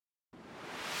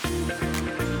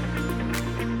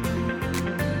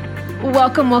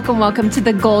Welcome to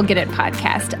the Goal Get It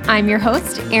podcast. I'm your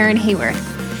host, Erin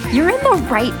Hayworth. You're in the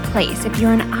right place if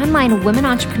you're an online women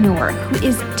entrepreneur who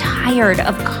is tired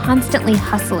of constantly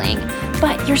hustling,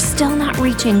 but you're still not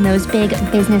reaching those big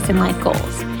business and life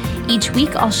goals. Each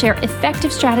week, I'll share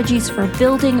effective strategies for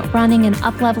building, running, and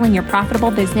up-leveling your profitable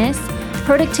business,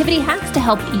 productivity hacks to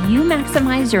help you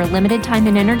maximize your limited time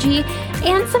and energy,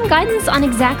 and some guidance on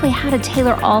exactly how to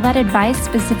tailor all that advice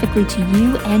specifically to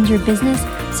you and your business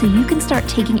so you can start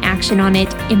taking action on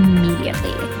it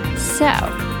immediately. So,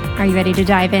 are you ready to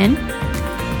dive in?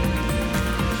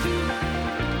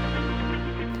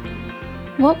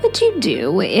 What would you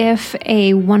do if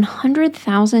a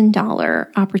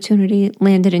 $100,000 opportunity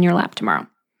landed in your lap tomorrow?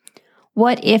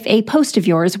 What if a post of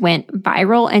yours went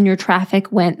viral and your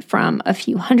traffic went from a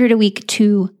few hundred a week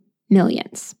to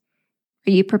millions?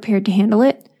 Are you prepared to handle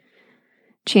it?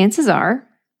 Chances are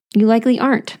you likely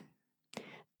aren't.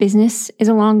 Business is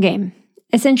a long game.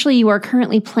 Essentially, you are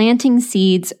currently planting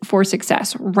seeds for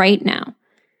success right now.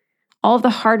 All of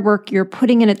the hard work you're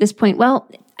putting in at this point,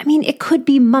 it could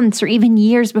be months or even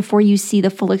years before you see the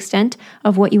full extent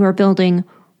of what you are building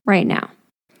right now.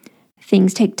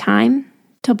 Things take time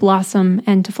to blossom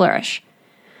and to flourish.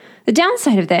 The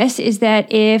downside of this is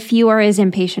that if you are as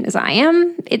impatient as I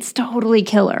am, it's totally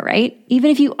killer, right?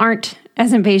 Even if you aren't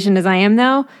as impatient as I am,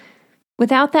 though,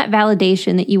 without that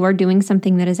validation that you are doing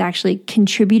something that is actually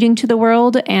contributing to the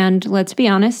world and, let's be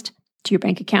honest, to your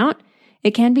bank account,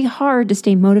 it can be hard to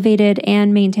stay motivated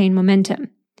and maintain momentum.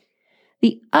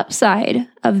 The upside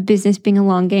of business being a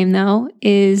long game, though,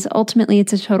 is ultimately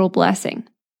it's a total blessing.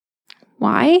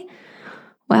 Why?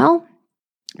 Well,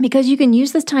 because you can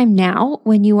use this time now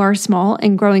when you are small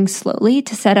and growing slowly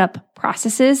to set up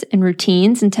processes and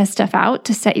routines and test stuff out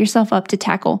to set yourself up to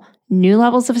tackle new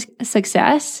levels of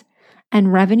success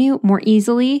and revenue more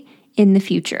easily in the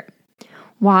future.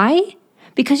 Why?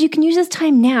 Because you can use this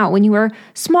time now when you are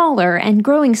smaller and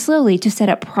growing slowly to set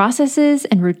up processes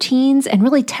and routines and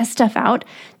really test stuff out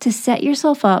to set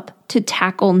yourself up to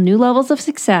tackle new levels of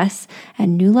success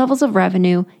and new levels of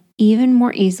revenue even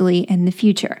more easily in the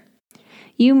future.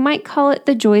 You might call it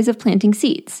the joys of planting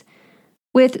seeds.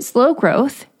 With slow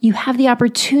growth, you have the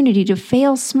opportunity to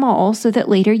fail small so that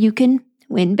later you can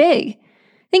win big.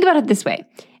 Think about it this way.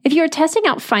 If you're testing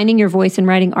out finding your voice in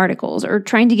writing articles or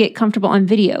trying to get comfortable on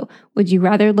video, would you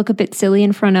rather look a bit silly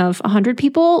in front of 100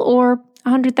 people or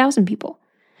 100,000 people?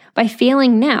 By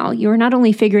failing now, you are not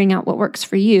only figuring out what works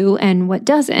for you and what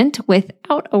doesn't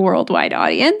without a worldwide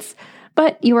audience,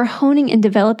 but you are honing and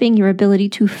developing your ability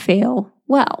to fail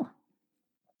well.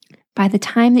 By the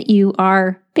time that you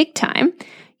are big time,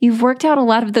 you've worked out a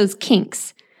lot of those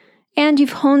kinks, and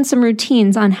you've honed some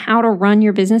routines on how to run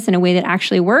your business in a way that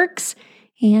actually works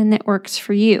and that works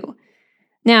for you.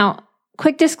 Now,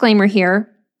 quick disclaimer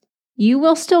here, you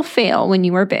will still fail when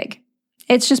you are big.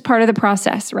 It's just part of the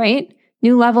process, right?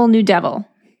 New level, new devil.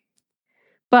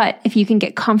 But if you can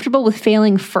get comfortable with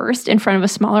failing first in front of a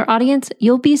smaller audience,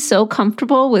 you'll be so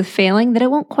comfortable with failing that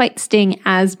it won't quite sting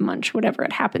as much whatever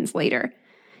it happens later.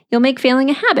 You'll make failing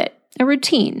a habit, a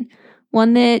routine,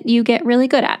 one that you get really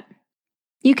good at.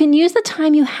 You can use the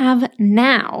time you have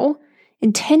now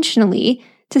intentionally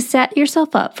to set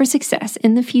yourself up for success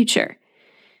in the future.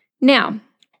 Now,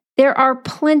 there are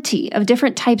plenty of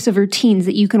different types of routines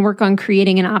that you can work on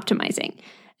creating and optimizing.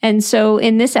 And so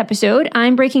in this episode,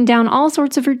 I'm breaking down all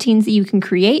sorts of routines that you can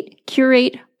create,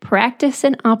 curate, practice,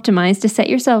 and optimize to set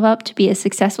yourself up to be a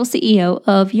successful CEO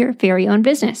of your very own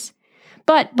business.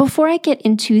 But before I get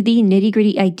into the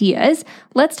nitty-gritty ideas,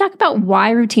 let's talk about why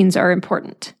routines are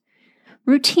important.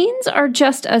 Routines are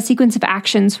just a sequence of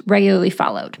actions regularly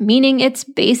followed, meaning it's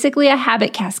basically a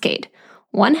habit cascade,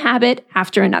 one habit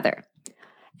after another.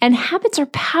 And habits are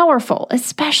powerful,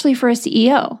 especially for a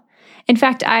CEO. In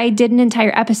fact, I did an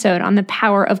entire episode on the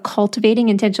power of cultivating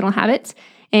intentional habits.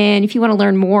 And if you want to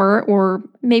learn more, or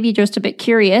maybe just a bit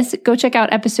curious, go check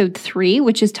out episode 3,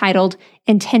 which is titled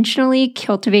Intentionally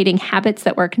Cultivating Habits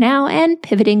That Work Now and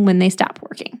Pivoting When They Stop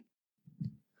Working.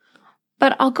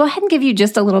 But I'll go ahead and give you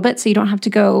just a little bit so you don't have to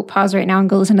go pause right now and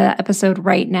go listen to that episode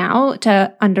right now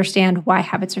to understand why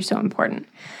habits are so important.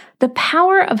 The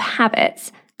power of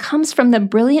habits comes from the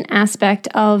brilliant aspect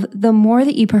of the more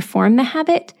that you perform the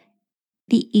habit,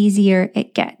 the easier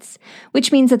it gets,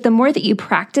 which means that the more that you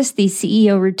practice these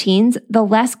CEO routines, the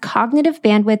less cognitive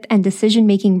bandwidth and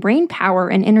decision-making brain power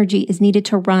and energy is needed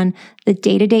to run the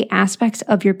day-to-day aspects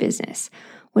of your business,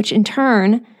 which in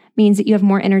turn means that you have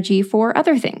more energy for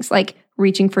other things like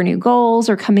reaching for new goals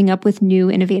or coming up with new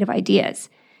innovative ideas.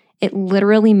 It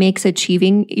literally makes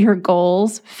achieving your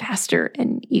goals faster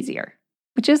and easier,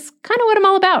 which is kind of what I'm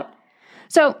all about.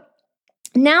 So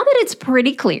Now that it's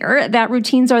pretty clear that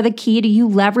routines are the key to you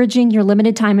leveraging your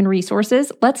limited time and resources,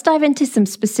 let's dive into some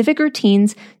specific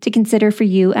routines to consider for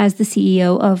you as the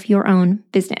CEO of your own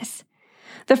business.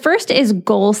 The first is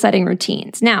goal setting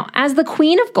routines. Now, as the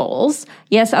queen of goals,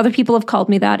 yes, other people have called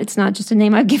me that. It's not just a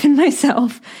name I've given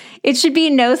myself. It should be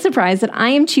no surprise that I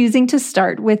am choosing to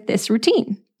start with this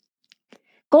routine.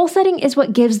 Goal setting is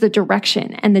what gives the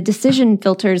direction and the decision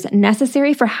filters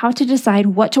necessary for how to decide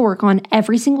what to work on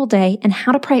every single day and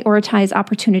how to prioritize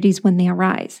opportunities when they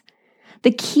arise.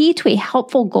 The key to a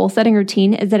helpful goal setting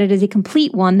routine is that it is a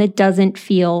complete one that doesn't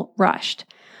feel rushed.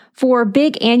 For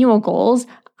big annual goals,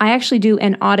 I actually do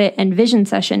an audit and vision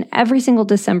session every single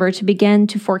December to begin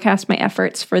to forecast my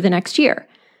efforts for the next year.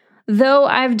 Though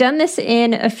I've done this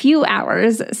in a few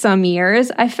hours some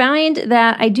years, I find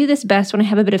that I do this best when I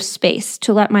have a bit of space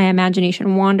to let my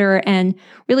imagination wander and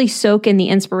really soak in the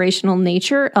inspirational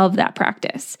nature of that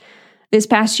practice. This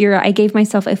past year, I gave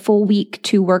myself a full week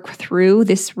to work through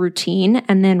this routine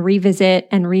and then revisit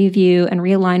and review and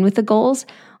realign with the goals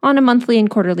on a monthly and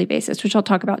quarterly basis, which I'll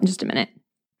talk about in just a minute.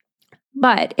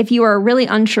 But if you are really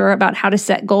unsure about how to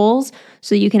set goals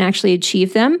so you can actually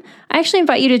achieve them, I actually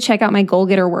invite you to check out my Goal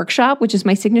Getter workshop, which is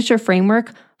my signature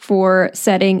framework for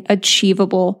setting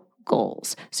achievable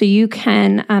goals. So you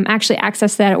can actually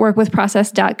access that at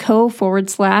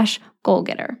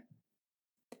workwithprocess.co/goalgetter.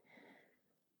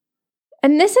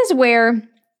 And this is where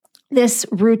this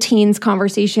routines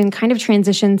conversation kind of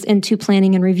transitions into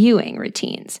planning and reviewing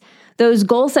routines. Those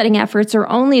goal-setting efforts are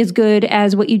only as good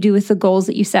as what you do with the goals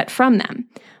that you set from them.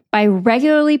 By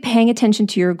regularly paying attention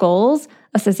to your goals,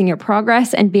 assessing your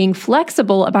progress, and being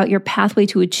flexible about your pathway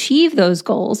to achieve those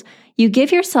goals, you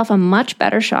give yourself a much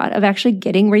better shot of actually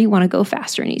getting where you want to go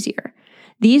faster and easier.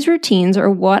 These routines are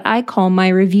what I call my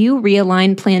review,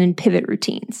 realign, plan, and pivot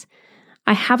routines.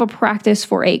 I have a practice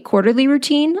for a quarterly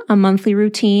routine, a monthly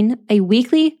routine, a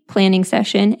weekly planning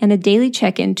session, and a daily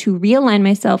check-in to realign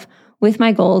myself with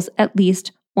my goals at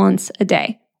least once a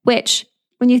day, which,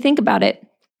 when you think about it,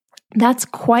 that's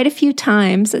quite a few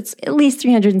times. It's at least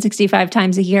 365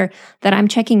 times a year that I'm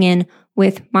checking in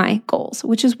with my goals,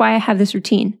 which is why I have this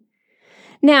routine.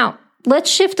 Now,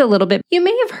 let's shift a little bit. You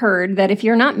may have heard that if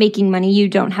you're not making money, you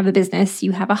don't have a business,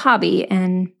 you have a hobby,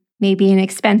 and maybe an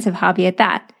expensive hobby at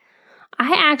that.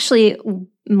 I actually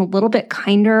am a little bit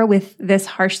kinder with this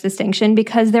harsh distinction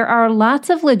because there are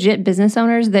lots of legit business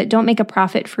owners that don't make a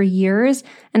profit for years.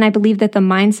 And I believe that the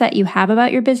mindset you have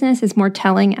about your business is more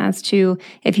telling as to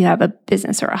if you have a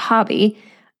business or a hobby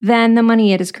than the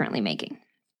money it is currently making.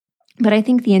 But I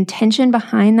think the intention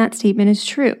behind that statement is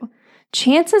true.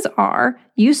 Chances are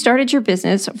you started your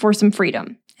business for some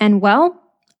freedom. And well,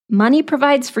 money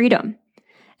provides freedom.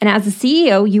 And as a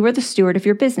CEO, you are the steward of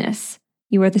your business.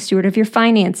 You are the steward of your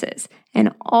finances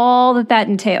and all that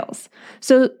entails.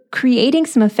 So creating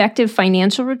some effective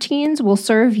financial routines will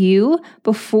serve you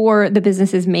before the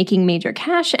business is making major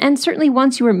cash and certainly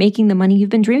once you are making the money you've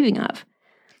been dreaming of.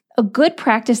 A good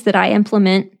practice that I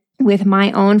implement with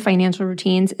my own financial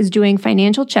routines is doing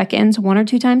financial check-ins 1 or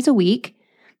 2 times a week,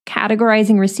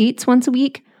 categorizing receipts once a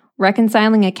week,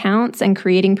 reconciling accounts and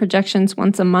creating projections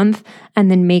once a month,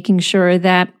 and then making sure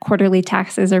that quarterly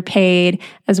taxes are paid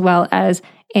as well as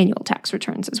annual tax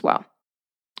returns as well.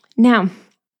 Now,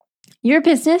 your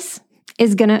business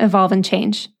is going to evolve and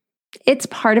change. It's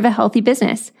part of a healthy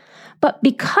business. But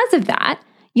because of that,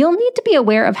 you'll need to be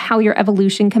aware of how your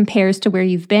evolution compares to where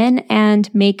you've been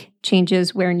and make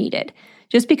changes where needed.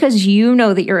 Just because you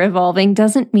know that you're evolving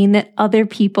doesn't mean that other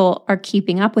people are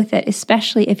keeping up with it,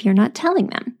 especially if you're not telling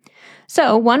them.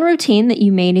 So one routine that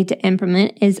you may need to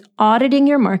implement is auditing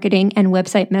your marketing and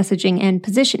website messaging and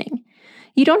positioning.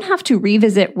 You don't have to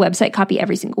revisit website copy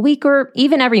every single week or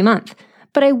even every month,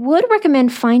 but I would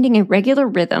recommend finding a regular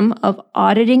rhythm of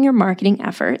auditing your marketing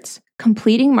efforts,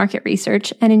 completing market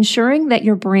research, and ensuring that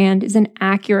your brand is an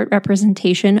accurate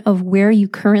representation of where you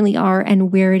currently are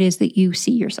and where it is that you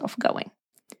see yourself going.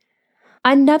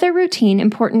 Another routine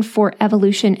important for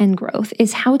evolution and growth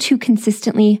is how to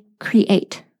consistently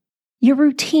create. Your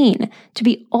routine to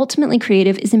be ultimately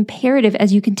creative is imperative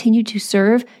as you continue to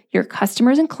serve your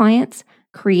customers and clients,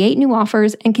 create new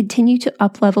offers, and continue to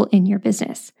up-level in your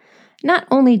business. Not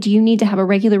only do you need to have a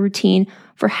regular routine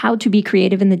for how to be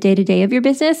creative in the day-to-day of your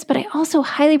business, but I also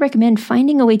highly recommend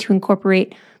finding a way to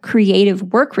incorporate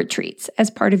creative work retreats as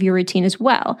part of your routine as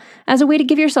well, as a way to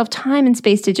give yourself time and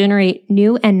space to generate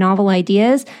new and novel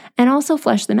ideas and also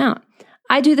flesh them out.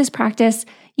 I do this practice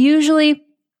usually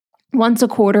once a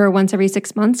quarter or once every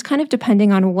 6 months, kind of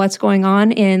depending on what's going on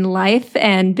in life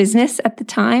and business at the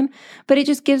time. But it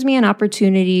just gives me an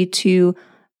opportunity to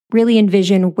really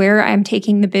envision where I'm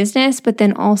taking the business, but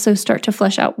then also start to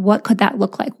flesh out what could that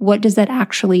look like? What does that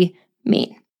actually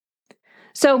mean?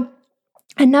 So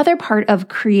another part of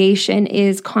creation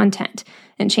is content.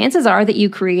 And chances are that you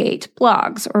create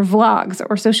blogs or vlogs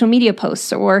or social media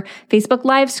posts or Facebook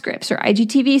Live scripts or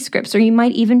IGTV scripts, or you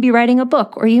might even be writing a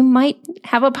book, or you might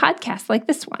have a podcast like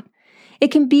this one. It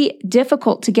can be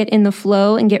difficult to get in the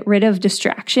flow and get rid of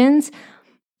distractions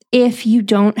if you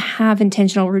don't have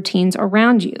intentional routines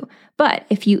around you. But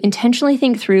if you intentionally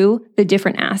think through the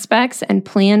different aspects and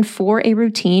plan for a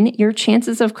routine, your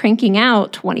chances of cranking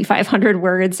out 2,500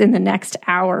 words in the next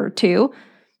hour or two,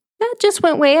 that just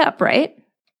went way up, right?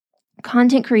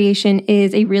 Content creation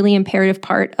is a really imperative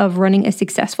part of running a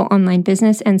successful online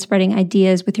business and spreading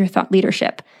ideas with your thought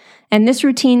leadership. And this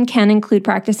routine can include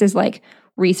practices like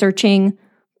researching,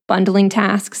 bundling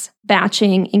tasks,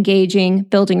 batching, engaging,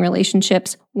 building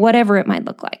relationships, whatever it might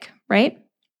look like, right?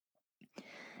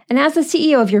 And as the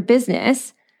CEO of your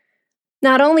business,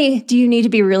 not only do you need to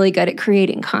be really good at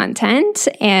creating content,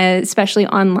 especially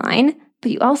online,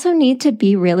 but you also need to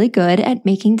be really good at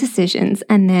making decisions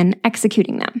and then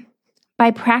executing them. By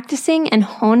practicing and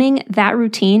honing that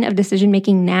routine of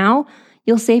decision-making now,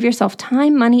 you'll save yourself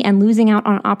time, money, and losing out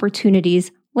on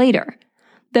opportunities later.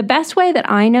 The best way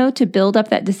that I know to build up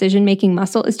that decision-making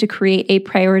muscle is to create a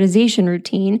prioritization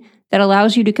routine that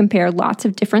allows you to compare lots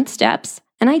of different steps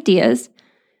and ideas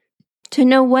to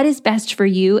know what is best for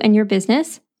you and your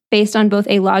business based on both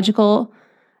a logical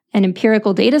and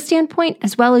empirical data standpoint,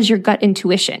 as well as your gut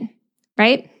intuition,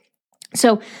 right?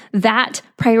 So that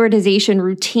prioritization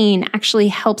routine actually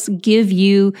helps give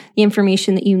you the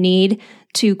information that you need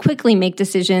to quickly make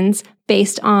decisions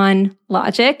based on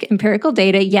logic, empirical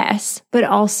data, yes, but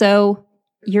also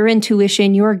your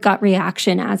intuition, your gut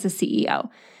reaction as a CEO.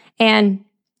 And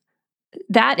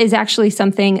that is actually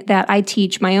something that I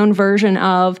teach my own version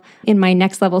of in my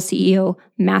Next Level CEO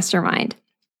Mastermind.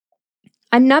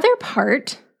 Another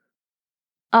part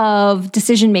of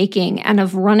decision-making and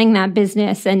of running that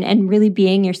business and really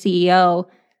being your CEO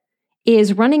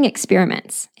is running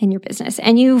experiments in your business.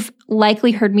 And you've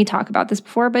likely heard me talk about this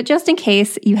before, but just in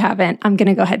case you haven't, I'm going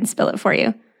to go ahead and spill it for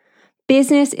you.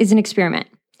 Business is an experiment,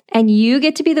 and you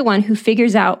get to be the one who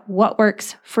figures out what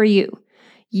works for you.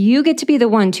 You get to be the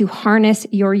one to harness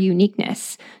your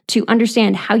uniqueness, to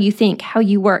understand how you think, how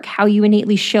you work, how you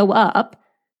innately show up,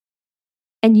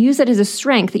 and use it as a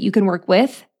strength that you can work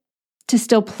with to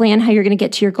still plan how you're going to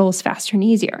get to your goals faster and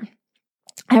easier.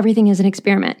 Everything is an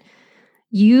experiment.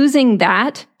 Using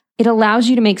that, it allows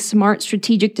you to make smart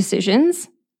strategic decisions,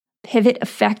 pivot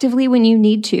effectively when you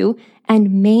need to,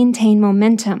 and maintain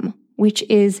momentum, which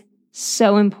is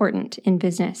so important in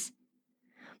business.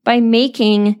 By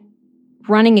making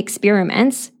running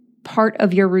experiments part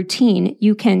of your routine,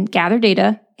 you can gather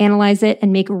data, analyze it,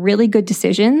 and make really good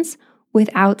decisions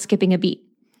without skipping a beat.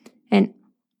 And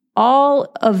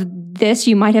all of this,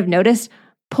 you might have noticed,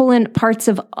 pull in parts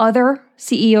of other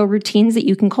CEO routines that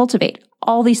you can cultivate.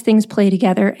 All these things play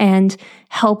together and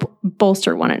help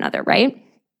bolster one another, right?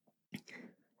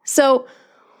 So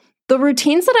the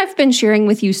routines that I've been sharing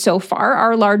with you so far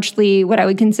are largely what I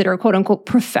would consider quote unquote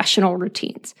professional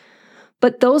routines.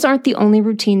 But those aren't the only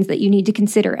routines that you need to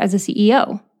consider as a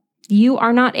CEO. You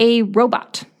are not a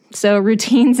robot. So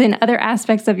routines in other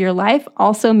aspects of your life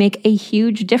also make a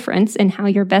huge difference in how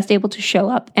you're best able to show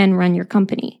up and run your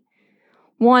company.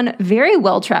 One very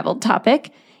well-traveled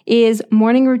topic is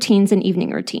morning routines and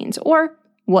evening routines, or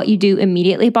what you do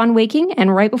immediately upon waking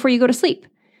and right before you go to sleep.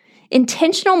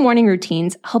 Intentional morning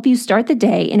routines help you start the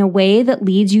day in a way that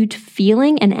leads you to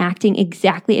feeling and acting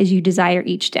exactly as you desire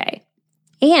each day.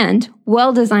 And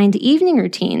well-designed evening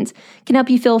routines can help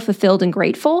you feel fulfilled and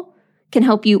grateful, can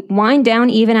help you wind down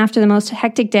even after the most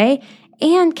hectic day,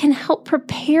 and can help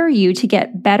prepare you to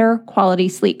get better quality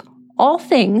sleep. All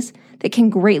things that can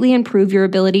greatly improve your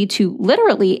ability to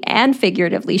literally and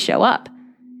figuratively show up.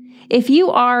 If you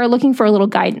are looking for a little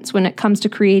guidance when it comes to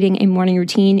creating a morning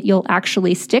routine you'll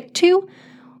actually stick to,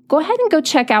 go ahead and go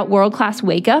check out World Class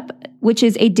Wake Up, which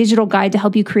is a digital guide to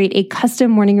help you create a custom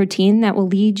morning routine that will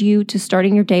lead you to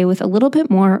starting your day with a little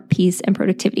bit more peace and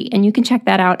productivity. And you can check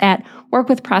that out at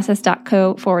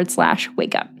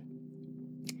workwithprocess.co/wakeup.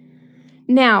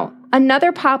 Now,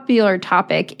 another popular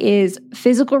topic is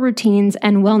physical routines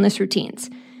and wellness routines.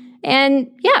 And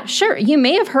yeah, sure, you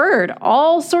may have heard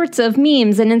all sorts of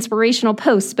memes and inspirational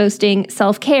posts boasting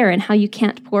self-care and how you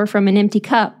can't pour from an empty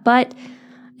cup. But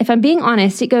if I'm being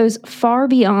honest, it goes far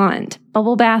beyond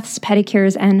bubble baths,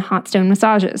 pedicures, and hot stone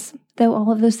massages, though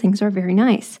all of those things are very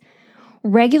nice.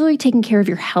 Regularly taking care of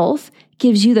your health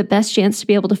gives you the best chance to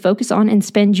be able to focus on and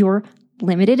spend your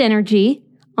limited energy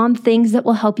on things that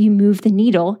will help you move the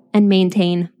needle and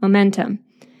maintain momentum.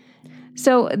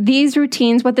 So these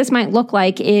routines, what this might look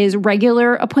like is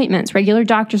regular appointments, regular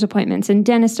doctor's appointments and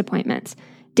dentist appointments,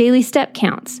 daily step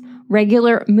counts,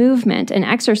 regular movement and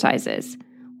exercises,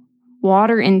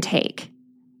 water intake,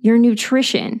 your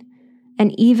nutrition,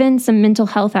 and even some mental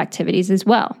health activities as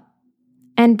well.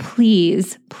 And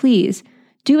please, please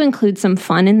do include some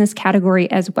fun in this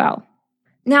category as well.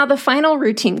 Now, the final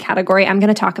routine category I'm going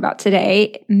to talk about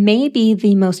today may be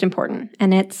the most important,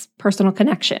 and it's personal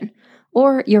connection,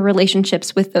 or your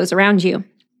relationships with those around you.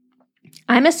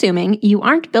 I'm assuming you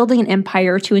aren't building an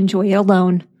empire to enjoy it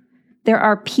alone. There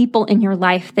are people in your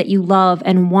life that you love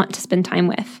and want to spend time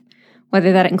with,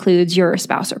 whether that includes your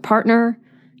spouse or partner,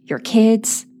 your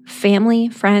kids, family,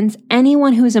 friends,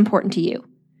 anyone who is important to you.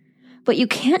 But you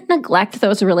can't neglect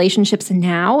those relationships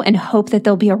now and hope that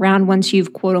they'll be around once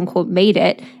you've quote unquote made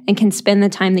it and can spend the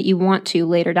time that you want to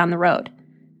later down the road.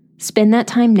 Spend that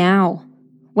time now.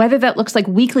 Whether that looks like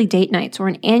weekly date nights or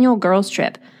an annual girls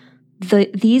trip,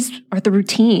 these are the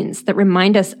routines that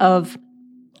remind us of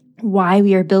why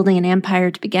we are building an empire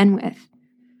to begin with.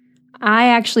 I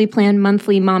actually plan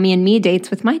monthly mommy and me dates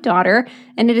with my daughter,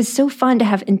 and it is so fun to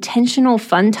have intentional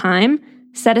fun time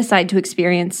set aside to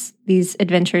experience these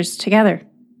adventures together.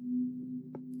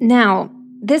 Now,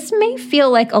 this may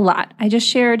feel like a lot. I just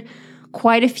shared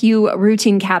quite a few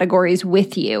routine categories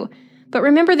with you. But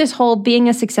remember, this whole being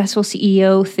a successful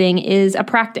CEO thing is a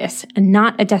practice and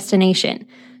not a destination.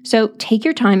 So take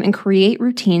your time and create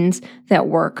routines that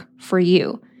work for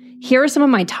you. Here are some of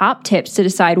my top tips to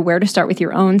decide where to start with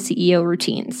your own CEO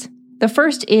routines. The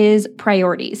first is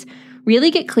priorities.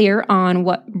 Really get clear on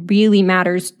what really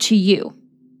matters to you.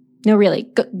 No,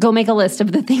 really, go make a list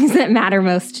of the things that matter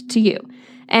most to you.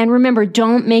 And remember,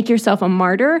 don't make yourself a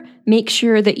martyr. Make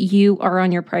sure that you are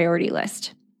on your priority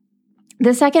list.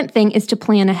 The second thing is to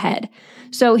plan ahead.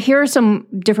 So here are some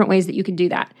different ways that you can do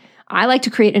that. I like to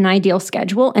create an ideal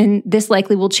schedule, and this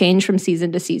likely will change from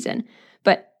season to season.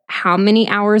 But how many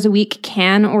hours a week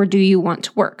can or do you want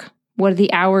to work? What are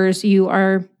the hours you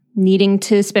are needing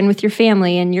to spend with your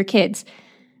family and your kids?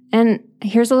 And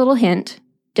here's a little hint.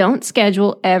 Don't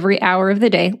schedule every hour of the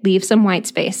day. Leave some white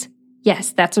space.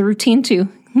 Yes, that's a routine too,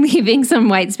 leaving some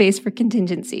white space for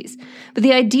contingencies. But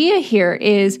the idea here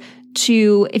is if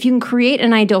you can create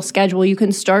an ideal schedule, you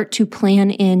can start to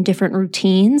plan in different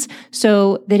routines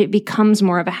so that it becomes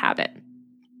more of a habit.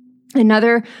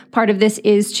 Another part of this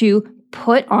is to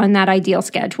put on that ideal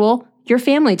schedule your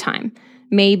family time.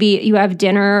 Maybe you have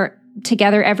dinner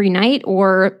together every night,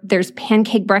 or there's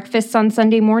pancake breakfasts on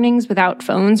Sunday mornings without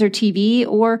phones or TV,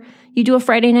 or you do a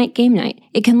Friday night game night.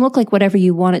 It can look like whatever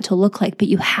you want it to look like, but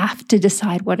you have to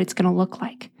decide what it's going to look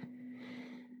like.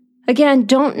 Again,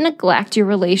 don't neglect your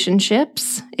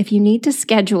relationships. If you need to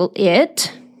schedule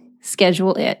it,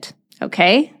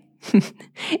 okay?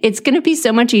 It's going to be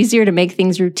so much easier to make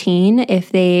things routine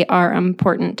if they are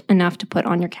important enough to put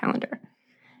on your calendar.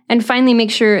 And finally,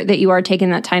 make sure that you are taking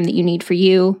that time that you need for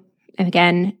you.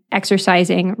 Again,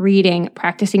 exercising, reading,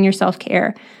 practicing your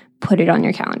self-care, put it on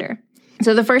your calendar.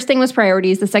 So the first thing was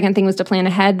priorities. The second thing was to plan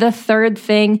ahead. The third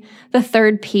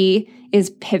P is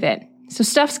pivot. So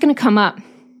stuff's going to come up.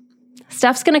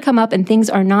 And things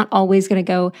are not always going to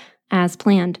go as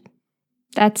planned.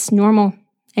 That's normal,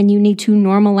 and you need to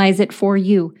normalize it for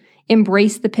you.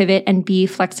 Embrace the pivot and be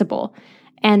flexible.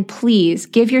 And please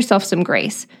give yourself some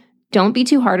grace. Don't be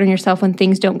too hard on yourself when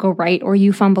things don't go right or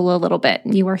you fumble a little bit.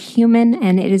 You are human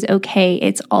and it is okay.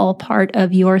 It's all part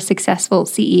of your successful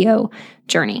CEO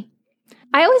journey.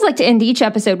 I always like to end each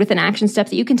episode with an action step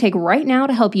that you can take right now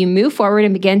to help you move forward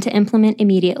and begin to implement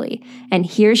immediately. And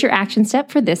here's your action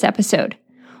step for this episode.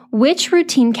 Which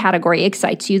routine category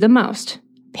excites you the most?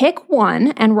 Pick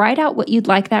one and write out what you'd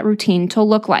like that routine to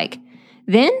look like.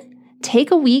 Then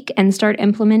take a week and start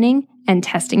implementing and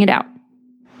testing it out.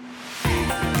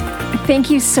 Thank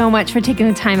you so much for taking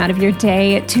the time out of your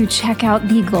day to check out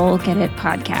the Goal Get It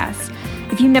podcast.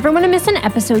 If you never want to miss an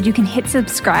episode, you can hit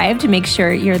subscribe to make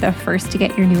sure you're the first to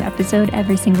get your new episode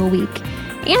every single week.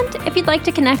 And if you'd like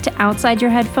to connect outside your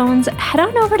headphones, head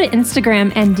on over to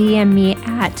Instagram and DM me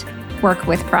at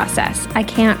WorkWithProcess. I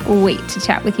can't wait to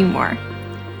chat with you more.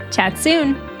 Chat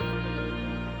soon.